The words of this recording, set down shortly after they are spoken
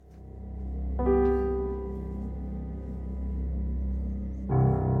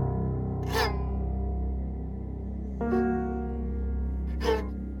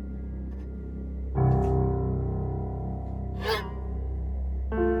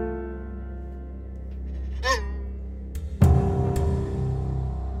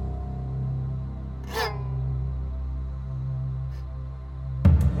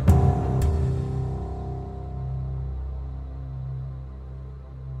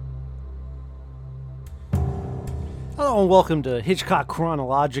Hello and welcome to Hitchcock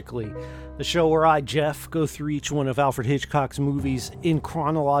Chronologically, the show where I, Jeff, go through each one of Alfred Hitchcock's movies in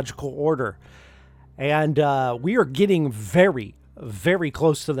chronological order. And we are getting very, very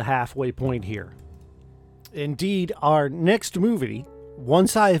close to the halfway point here. Indeed, our next movie,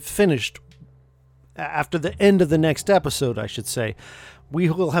 once I have finished, after the end of the next episode, I should say, we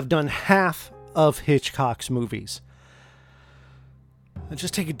will have done half of Hitchcock's movies. And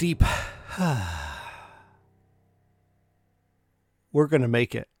just take a deep... We're going to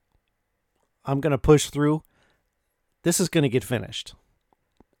make it. I'm going to push through. This is going to get finished.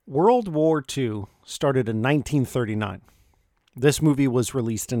 World War II started in 1939. This movie was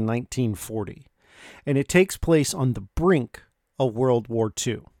released in 1940. And it takes place on the brink of World War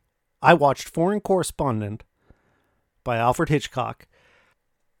II. I watched Foreign Correspondent by Alfred Hitchcock.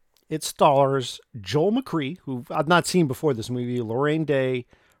 It stars Joel McCrea, who I've not seen before this movie, Lorraine Day,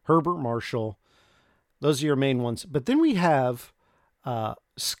 Herbert Marshall. Those are your main ones. But then we have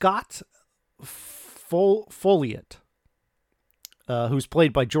Scott Folliott, who's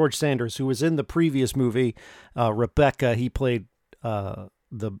played by George Sanders, who was in the previous movie, Rebecca. He played the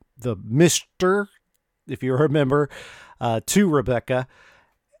Mr., if you remember, to Rebecca.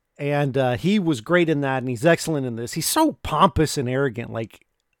 And he was great in that, and he's excellent in this. He's so pompous and arrogant. Like,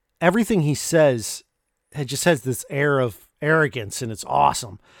 everything he says, it just has this air of arrogance, and it's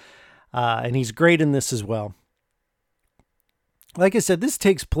awesome. And he's great in this as well. Like I said, this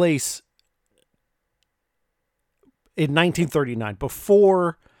takes place in 1939,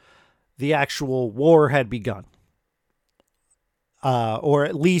 before the actual war had begun. Or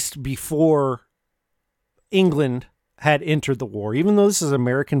at least before England had entered the war. Even though this is an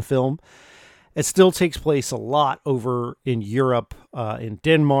American film, it still takes place a lot over in Europe, in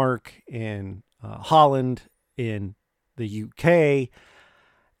Denmark, in Holland, in the UK.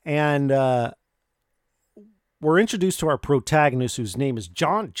 And we're introduced to our protagonist, whose name is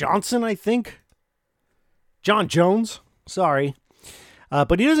John Johnson, I think. John Jones, sorry.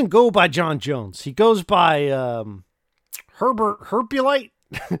 But he doesn't go by John Jones. He goes by Herbert Herpulite?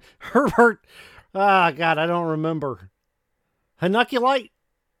 Herbert, God, I don't remember. Hanuculite?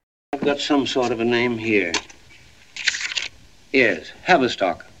 I've got some sort of a name here. Yes,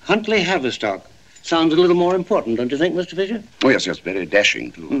 Haverstock. Huntley Haverstock. Sounds a little more important, don't you think, Mr. Fisher? Oh, yes, very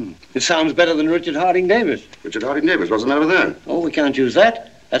dashing, too. It sounds better than Richard Harding Davis. Richard Harding Davis, what's the matter with that? Oh, we can't use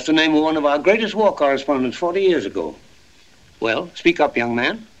that. That's the name of one of our greatest war correspondents 40 years ago. Well, speak up, young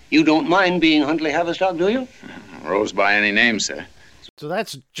man. You don't mind being Huntley Haverstock, do you? Rose by any name, sir. So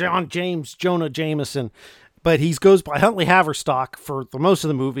that's John James Jonah Jameson. But he goes by Huntley Haverstock for the most of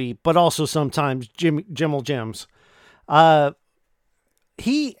the movie, but also sometimes Jimmel Jims.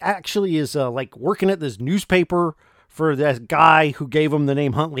 He actually is like working at this newspaper for that guy who gave him the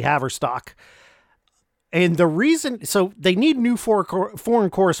name Huntley Haverstock. And the reason, so they need new foreign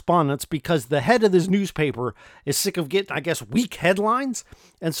correspondents because the head of this newspaper is sick of getting, I guess, weak headlines.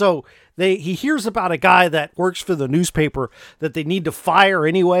 And so he hears about a guy that works for the newspaper that they need to fire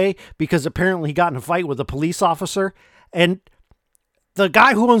anyway because apparently he got in a fight with a police officer. And the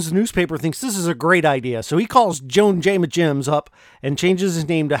guy who owns the newspaper thinks this is a great idea. So he calls Joan Jims up and changes his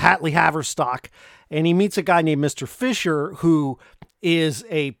name to Huntley Haverstock. And he meets a guy named Mr. Fisher, who is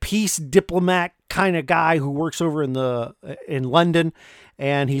a peace diplomat kind of guy who works over in London.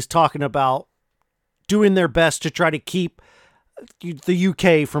 And he's talking about doing their best to try to keep the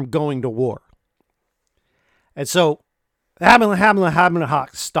UK from going to war. And so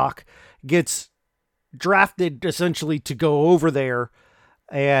Haverstock gets drafted essentially to go over there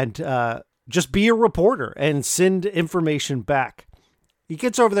and just be a reporter and send information back. He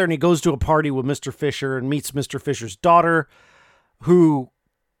gets over there and he goes to a party with Mr. Fisher and meets Mr. Fisher's daughter, who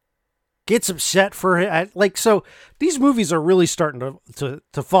gets upset for it. Like, so these movies are really starting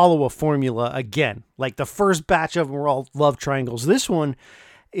to follow a formula again. Like the first batch of them were all love triangles. This one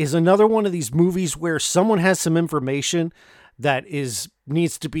is another one of these movies where someone has some information that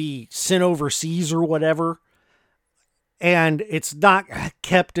needs to be sent overseas or whatever. And it's not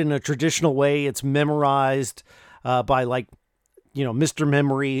kept in a traditional way. It's memorized by, like, you know, Mr.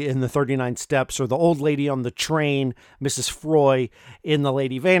 Memory in the 39 Steps, or the old lady on the train, Mrs. Froy in The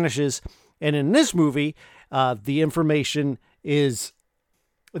Lady Vanishes. And in this movie, the information is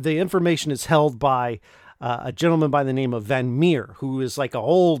held by a gentleman by the name of Van Meer, who is like an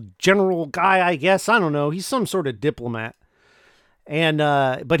old general guy, I guess. I don't know. He's some sort of diplomat. And,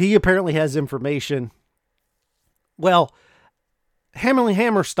 but he apparently has information. Well,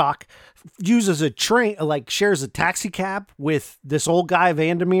 Haverstock uses a train, like shares a taxi cab with this old guy,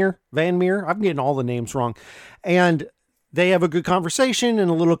 Van Meer. I'm getting all the names wrong. And they have a good conversation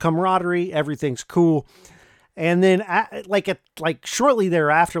and a little camaraderie. Everything's cool. And then shortly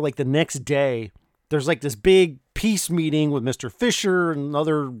thereafter, like the next day, there's like this big peace meeting with Mr. Fisher and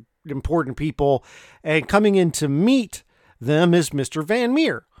other important people. And coming in to meet them is Mr. Van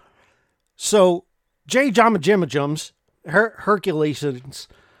Meer. So J. Jamajimajums, Hercules,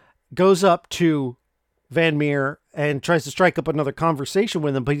 goes up to Van Meer and tries to strike up another conversation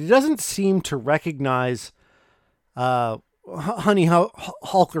with him, but he doesn't seem to recognize Honey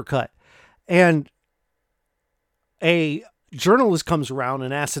Hulkercut. And a journalist comes around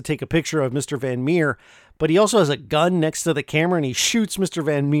and asks to take a picture of Mr. Van Meer, but he also has a gun next to the camera, and he shoots Mr.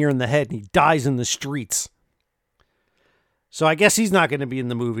 Van Meer in the head, and he dies in the streets. So I guess he's not going to be in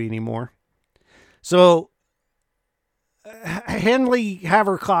the movie anymore. So Henley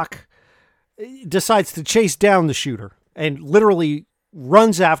Havercock decides to chase down the shooter and literally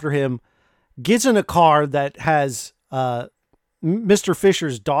runs after him, gets in a car that has Mr.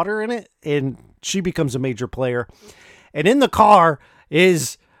 Fisher's daughter in it, and she becomes a major player. And in the car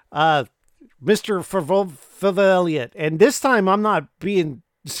is Mr. Faveliot. And this time I'm not being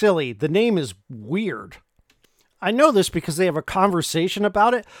silly. The name is weird. I know this because they have a conversation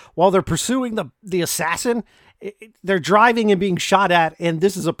about it while they're pursuing the assassin. They're driving and being shot at, and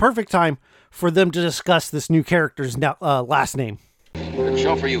this is a perfect time for them to discuss this new character's last name. Good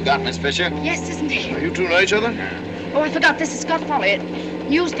chauffeur you got, Miss Fisher. Yes, isn't he? Are you two know each other? Oh, I forgot. This is Scott Folliott,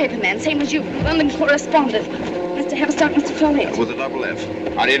 newspaper man, same as you, London Correspondent. Nice to have a start, Mr. Folliott. With a double F.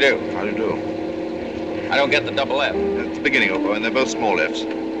 How do you do? How do you do? I don't get the double F. At the beginning, Oppo, and they're both small Fs.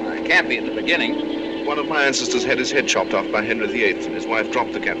 It can't be at the beginning. One of my ancestors had his head chopped off by Henry VIII, and his wife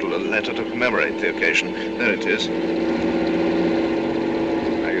dropped the capital in a letter to commemorate the occasion. There it is.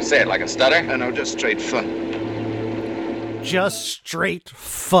 Now you say it like a stutter? No, just straight F. Just straight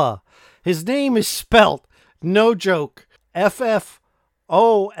F. His name is spelt, no joke, F-F-O-L-L-I-O-T-T.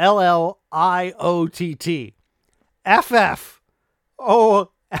 F-F.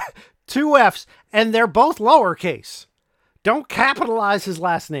 Oh, two Fs, and they're both lowercase. Don't capitalize his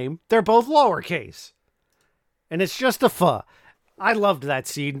last name. They're both lowercase. And it's just a F. I loved that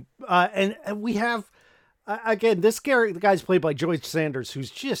scene. And we have, again, this character, the guy's played by George Sanders, who's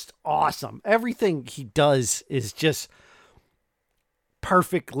just awesome. Everything he does is just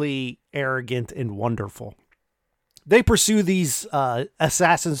perfectly arrogant and wonderful. They pursue these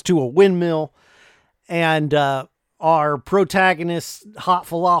assassins to a windmill, and our protagonist, Hot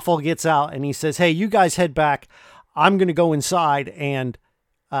Falafel, gets out, and he says, hey, you guys head back. I'm going to go inside, and,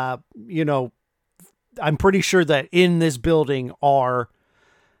 I'm pretty sure that in this building are,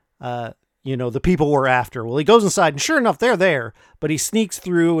 the people we're after. Well, he goes inside, and sure enough, they're there, but he sneaks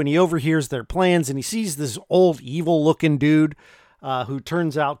through, and he overhears their plans, and he sees this old, evil-looking dude who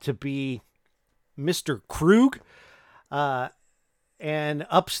turns out to be Mr. Krug. And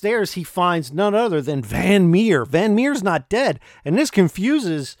upstairs, he finds none other than Van Meer. Van Meer's not dead, and this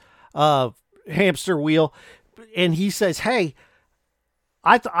confuses Hamster Wheel. And he says, hey,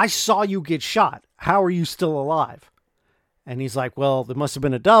 I saw you get shot. How are you still alive? And he's like, well, there must have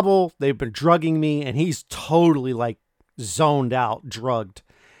been a double. They've been drugging me. And he's totally like zoned out, drugged.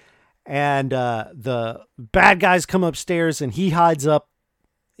 And the bad guys come upstairs, and he hides up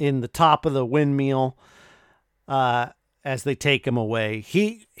in the top of the windmill as they take him away.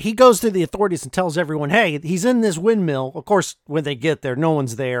 He goes to the authorities and tells everyone, hey, he's in this windmill. Of course, when they get there, no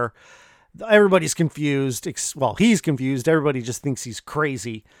one's there. Everybody's confused. Well, he's confused. Everybody just thinks he's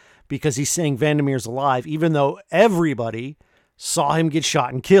crazy because he's saying Vandermeer's alive, even though everybody saw him get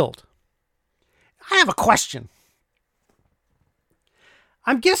shot and killed. I have a question.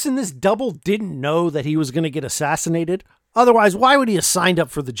 I'm guessing this double didn't know that he was going to get assassinated. Otherwise, why would he have signed up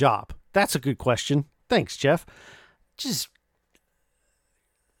for the job? That's a good question. Thanks, Jeff.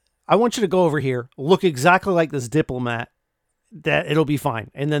 I want you to go over here, look exactly like this diplomat, that it'll be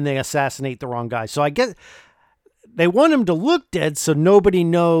fine. And then they assassinate the wrong guy. So I get they want him to look dead so nobody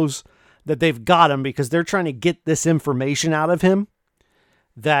knows that they've got him, because they're trying to get this information out of him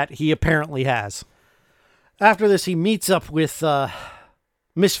that he apparently has. After this, he meets up with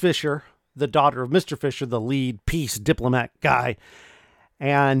Miss Fisher, the daughter of Mr. Fisher, the lead peace diplomat guy.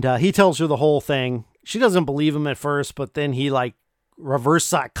 And he tells her the whole thing. She doesn't believe him at first, but then he reverse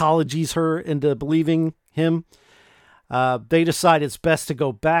psychologies her into believing him. They decide it's best to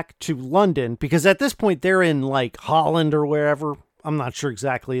go back to London, because at this point they're in Holland or wherever. I'm not sure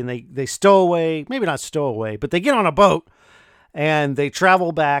exactly. And they stow away, maybe not stow away, but they get on a boat and they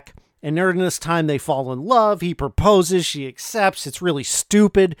travel back. And during this time they fall in love. He proposes, she accepts. It's really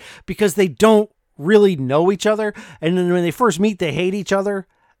stupid because they don't really know each other. And then when they first meet, they hate each other.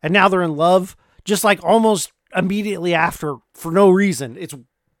 And now they're in love, just almost immediately after, for no reason.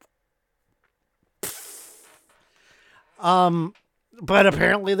 But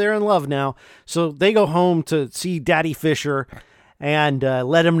apparently they're in love now. So they go home to see Daddy Fisher and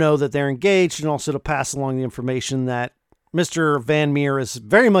let him know that they're engaged, and also to pass along the information that Mr. Van Meer is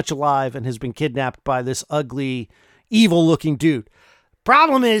very much alive and has been kidnapped by this ugly, evil-looking dude.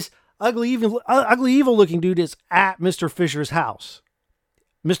 Problem is, ugly, evil-looking dude is at Mr. Fisher's house.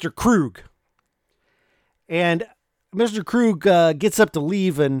 Mr. Krug. And Mr. Krug gets up to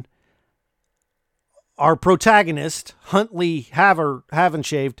leave, and our protagonist, Huntley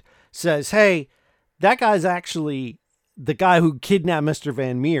Havenshaved, says, hey, that guy's actually the guy who kidnapped Mr.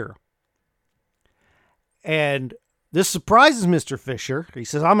 Van Meer. And this surprises Mr. Fisher. He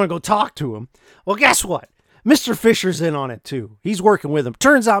says, I'm going to go talk to him. Well, guess what? Mr. Fisher's in on it too. He's working with him.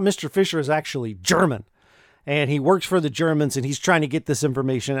 Turns out Mr. Fisher is actually German. And he works for the Germans, and he's trying to get this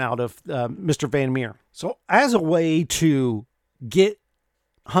information out of Mr. Van Meer. So as a way to get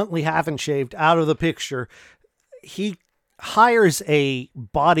Huntley Havenshaved out of the picture, he hires a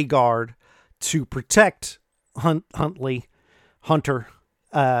bodyguard to protect Hunter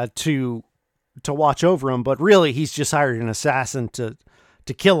to watch over him, but really he's just hired an assassin to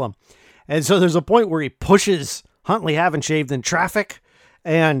kill him. And so there's a point where he pushes Huntley Havenshaved in traffic,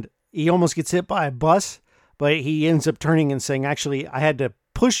 and he almost gets hit by a bus, but he ends up turning and saying, actually, I had to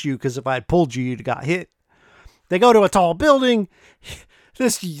push you because if I had pulled you, you'd have got hit. They go to a tall building.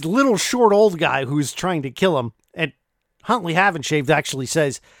 This little short old guy who's trying to kill him, and Huntley Havenshaved actually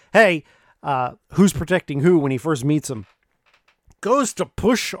says, hey, who's protecting who when he first meets him? Goes to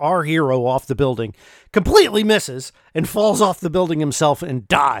push our hero off the building, completely misses, and falls off the building himself and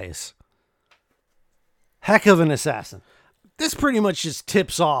dies. Heck of an assassin. This pretty much just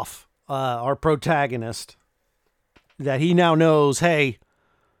tips off our protagonist that he now knows, hey,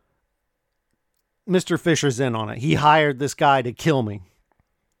 Mr. Fisher's in on it. He hired this guy to kill me.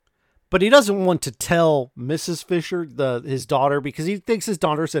 But he doesn't want to tell Mrs. Fisher, his daughter, because he thinks his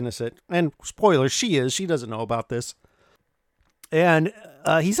daughter's innocent. And spoiler, she is. She doesn't know about this. And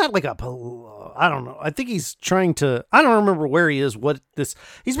he's at like I don't know. I think he's trying to, I don't remember where he is,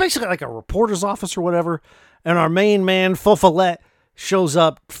 he's basically like a reporter's office or whatever. And our main man, Fofolet, shows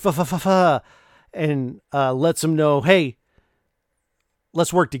up and lets him know, hey,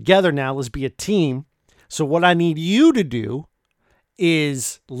 let's work together now. Let's be a team. So what I need you to do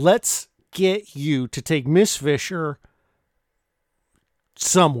is let's get you to take Miss Fisher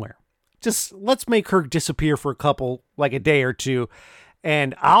somewhere. Just let's make her disappear for a day or two,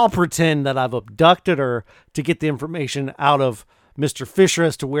 and I'll pretend that I've abducted her to get the information out of Mr. Fisher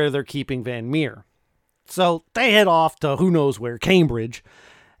as to where they're keeping Van Meer. So they head off to who knows where, Cambridge,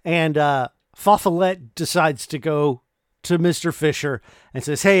 and Fofolet decides to go to Mr. Fisher and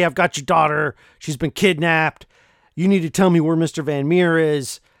says, hey, I've got your daughter. She's been kidnapped. You need to tell me where Mr. Van Meer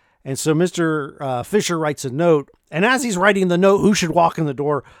is. And so Mr. Fisher writes a note. And as he's writing the note, who should walk in the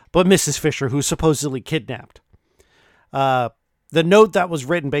door but Mrs. Fisher, who's supposedly kidnapped? The note that was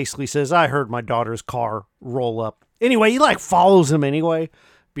written basically says, I heard my daughter's car roll up. Anyway, he follows him anyway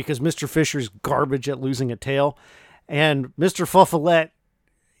because Mr. Fisher's garbage at losing a tail. And Mr. Fofolet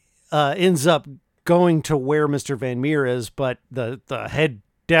ends up going to where Mr. Van Meer is, but the head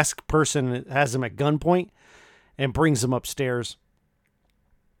desk person has him at gunpoint and brings him upstairs.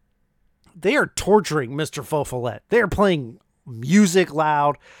 They are torturing Mr. Fofolet. They are playing music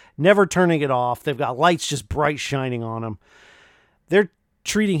loud, never turning it off. They've got lights just bright shining on him. They're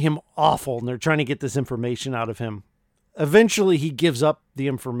treating him awful, and they're trying to get this information out of him. Eventually, he gives up the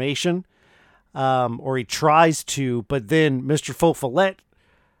information, or he tries to, but then Mr. Fofolet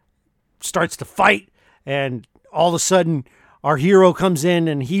starts to fight, and all of a sudden, our hero comes in,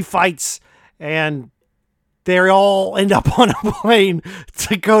 and he fights, and they all end up on a plane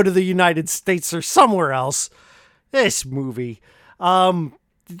to go to the United States or somewhere else. This movie. While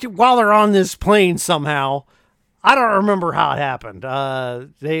they're on this plane somehow, I don't remember how it happened.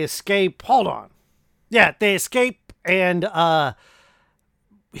 They escape. Hold on. Yeah, they escape, and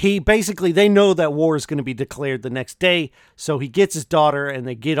they know that war is going to be declared the next day, so he gets his daughter, and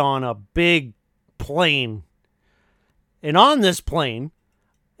they get on a big plane. And on this plane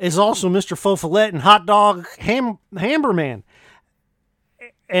is also Mr. Fofolet and Hot Dog Hamberman.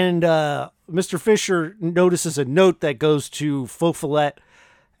 And Mr. Fisher notices a note that goes to Fofolet,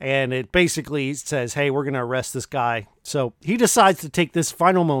 and it basically says, hey, we're going to arrest this guy. So he decides to take this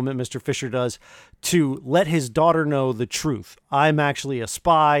final moment, Mr. Fisher does, to let his daughter know the truth. I'm actually a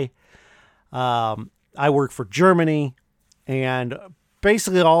spy. I work for Germany. And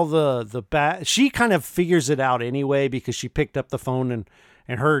basically all the bad... She kind of figures it out anyway because she picked up the phone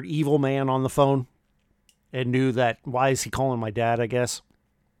and heard evil man on the phone and knew that, why is he calling my dad, I guess.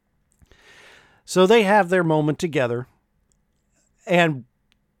 So they have their moment together, And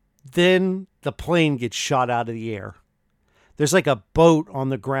then the plane gets shot out of the air. There's like a boat on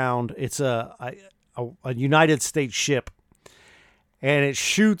the ground. It's a United States ship. And it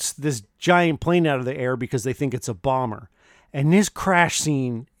shoots this giant plane out of the air because they think it's a bomber. And this crash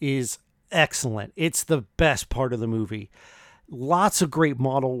scene is excellent. It's the best part of the movie. Lots of great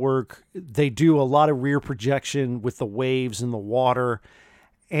model work. They do a lot of rear projection with the waves and the water.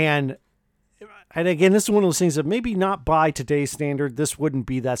 And again, this is one of those things that maybe not by today's standard, this wouldn't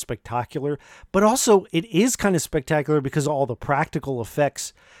be that spectacular. But also, it is kind of spectacular because of all the practical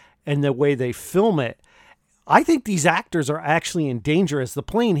effects and the way they film it. I think these actors are actually in danger. As the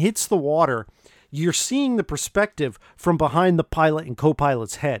plane hits the water, you're seeing the perspective from behind the pilot and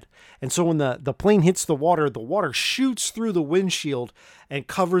co-pilot's head. And so when the plane hits the water shoots through the windshield and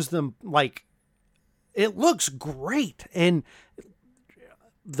covers them. Like, it looks great. And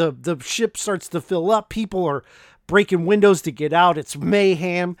the ship starts to fill up. People are breaking windows to get out. It's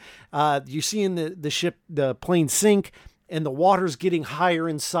mayhem. You see in the plane sink, and the water's getting higher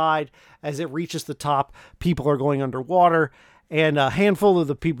inside. As it reaches the top, people are going underwater, and a handful of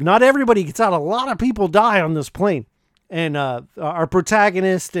the people, not everybody gets out. A lot of people die on this plane. And our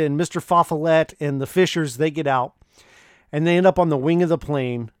protagonist and Mr. Faffolet and the Fishers, they get out, and they end up on the wing of the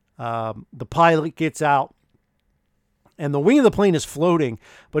plane. The pilot gets out, and the wing of the plane is floating,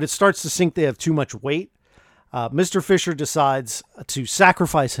 but it starts to sink. They have too much weight. Mr. Fisher decides to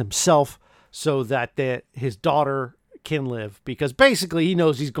sacrifice himself so that his daughter can live, because basically he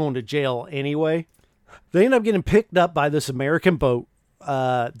knows he's going to jail anyway. They end up getting picked up by this American boat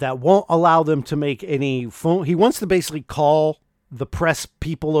that won't allow them to make any phone. He wants to basically call the press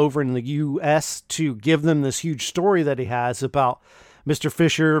people over in the U.S. to give them this huge story that he has about Mr.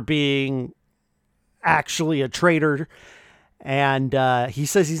 Fisher being actually a traitor. And he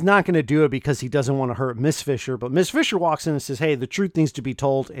says he's not going to do it because he doesn't want to hurt Miss Fisher. But Miss Fisher walks in and says, hey, the truth needs to be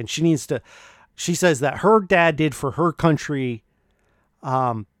told. And she says that her dad did for her country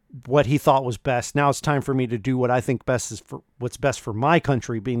what he thought was best. Now it's time for me to do what I think what's best for my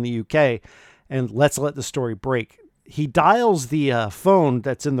country, being the UK. And let's let the story break. He dials the phone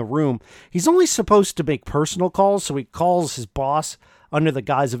that's in the room. He's only supposed to make personal calls, so he calls his boss under the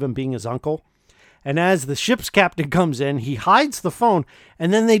guise of him being his uncle. And as the ship's captain comes in, he hides the phone,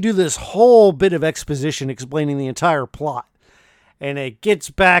 and then they do this whole bit of exposition explaining the entire plot. And it gets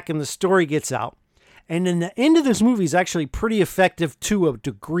back, and the story gets out. And then the end of this movie is actually pretty effective to a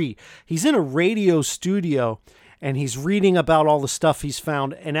degree. He's in a radio studio, and he's reading about all the stuff he's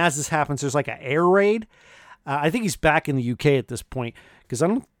found. And as this happens, there's like an air raid. I think he's back in the UK at this point, because I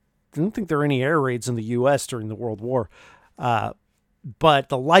don't think there are any air raids in the US during the World War. But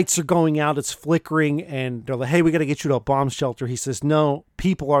the lights are going out, it's flickering, and they're like, hey, we got to get you to a bomb shelter. He says, no,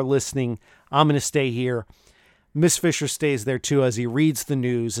 people are listening. I'm going to stay here. Miss Fisher stays there too as he reads the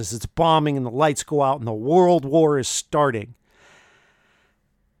news as it's bombing and the lights go out and the World War is starting.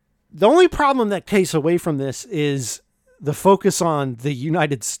 The only problem that takes away from this is the focus on the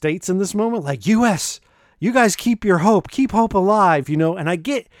United States in this moment. Like, U.S., you guys keep your hope, keep hope alive, and I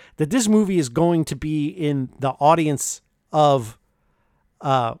get that this movie is going to be in the audience of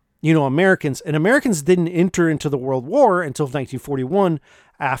Americans, and Americans didn't enter into the World War until 1941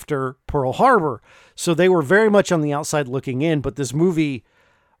 after Pearl Harbor. So they were very much on the outside looking in, but this movie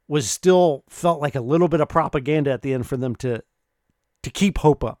was still felt like a little bit of propaganda at the end for them to keep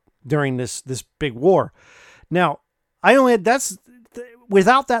hope up during this big war. Now,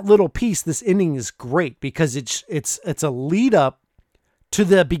 without that little piece, this ending is great because it's a lead up to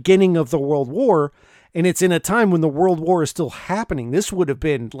the beginning of the World War. And it's in a time when the World War is still happening. This would have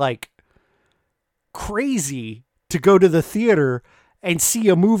been like crazy to go to the theater and see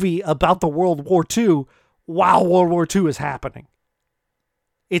a movie about the World War II while World War II is happening.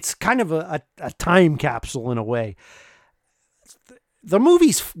 It's kind of a time capsule in a way. The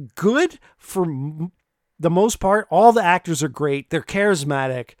movie's good for the most part. All the actors are great. They're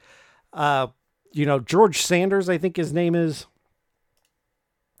charismatic. George Sanders, I think his name is.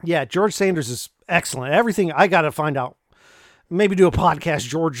 Yeah, George Sanders is excellent. Everything I got to find out. Maybe do a podcast,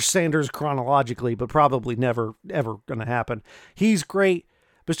 George Sanders chronologically, but probably never, ever going to happen. He's great.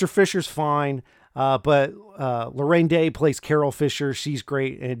 Mr. Fisher's fine. But Lorraine Day plays Carol Fisher. She's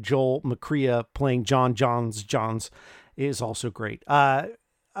great. And Joel McCrea playing Johns is also great.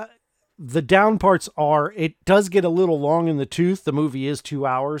 The down parts are, it does get a little long in the tooth. The movie is 2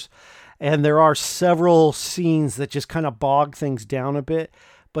 hours. And there are several scenes that just kind of bog things down a bit.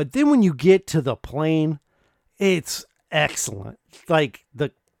 But then when you get to the plane, it's excellent. Like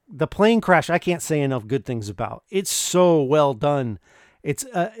the plane crash, I can't say enough good things about. It's so well done It's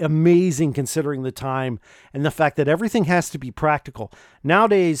amazing considering the time and the fact that everything has to be practical.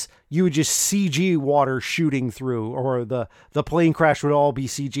 Nowadays, you would just CG water shooting through, or the plane crash would all be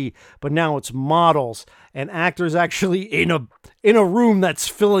CG. But now it's models and actors actually in a room that's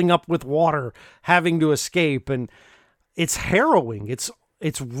filling up with water, having to escape, and it's harrowing. It's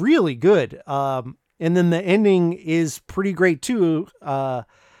really good. And then the ending is pretty great too.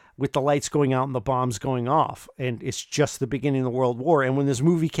 With the lights going out and the bombs going off. And it's just the beginning of the World War. And when this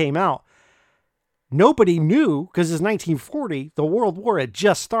movie came out, nobody knew, because it's 1940, the World War had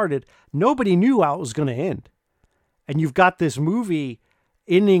just started. Nobody knew how it was going to end. And you've got this movie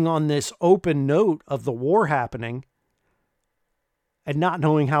ending on this open note of the war happening and not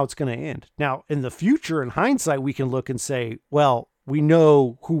knowing how it's going to end. Now, in the future, in hindsight, we can look and say, well, we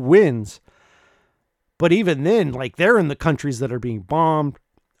know who wins. But even then, like, they're in the countries that are being bombed.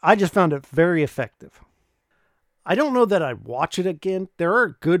 I just found it very effective. I don't know that I'd watch it again. There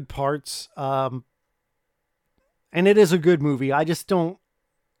are good parts, and it is a good movie. I just don't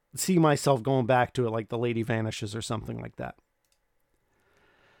see myself going back to it like The Lady Vanishes or something like that.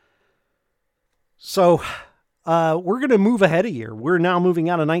 So we're going to move ahead a year. We're now moving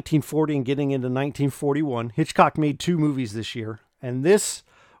out of 1940 and getting into 1941. Hitchcock made 2 movies this year, and this,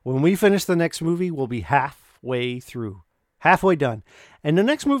 when we finish the next movie, will be halfway through. Halfway done. And the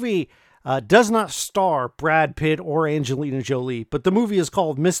next movie does not star Brad Pitt or Angelina Jolie, but the movie is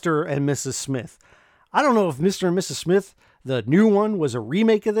called Mr. and Mrs. Smith. I don't know if Mr. and Mrs. Smith, the new one, was a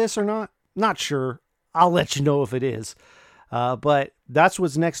remake of this or not. Not sure. I'll let you know if it is. But that's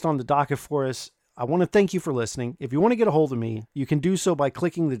what's next on the docket for us. I want to thank you for listening. If you want to get a hold of me, you can do so by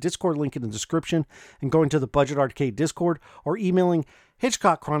clicking the Discord link in the description and going to the Budget Arcade Discord, or emailing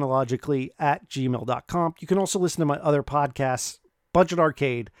hitchcockchronologically@gmail.com. You can also listen to my other podcasts, Budget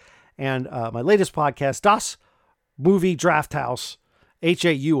Arcade, and my latest podcast, Das Movie Draft House,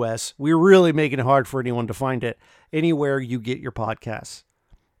 HAUS. We're really making it hard for anyone to find it anywhere you get your podcasts.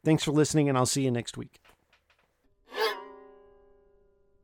 Thanks for listening, and I'll see you next week.